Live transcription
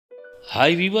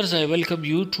Hi viewers, I welcome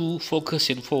you to Focus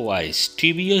InfoWise.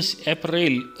 TBS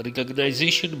April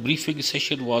recognition briefing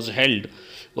session was held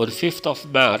on 5th of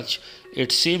March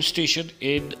at same station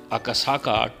in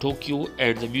Akasaka, Tokyo,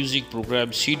 and the music program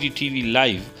Cdtv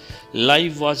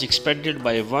Live was expanded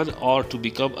by 1 hour to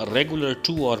become a regular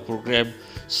 2-hour program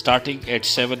starting at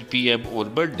 7 p.m.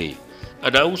 on Monday.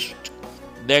 Announced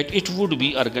that it would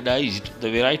be organized,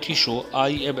 the variety show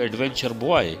I Am Adventure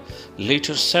Boy,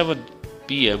 later 7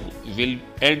 p.m. will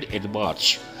end in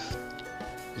March.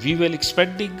 We will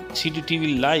expanding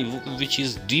Cdtv Live, which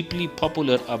is deeply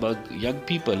popular among young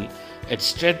people, and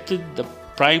strengthen the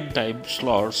prime time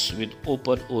slots with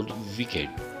open on weekend.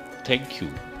 Thank you.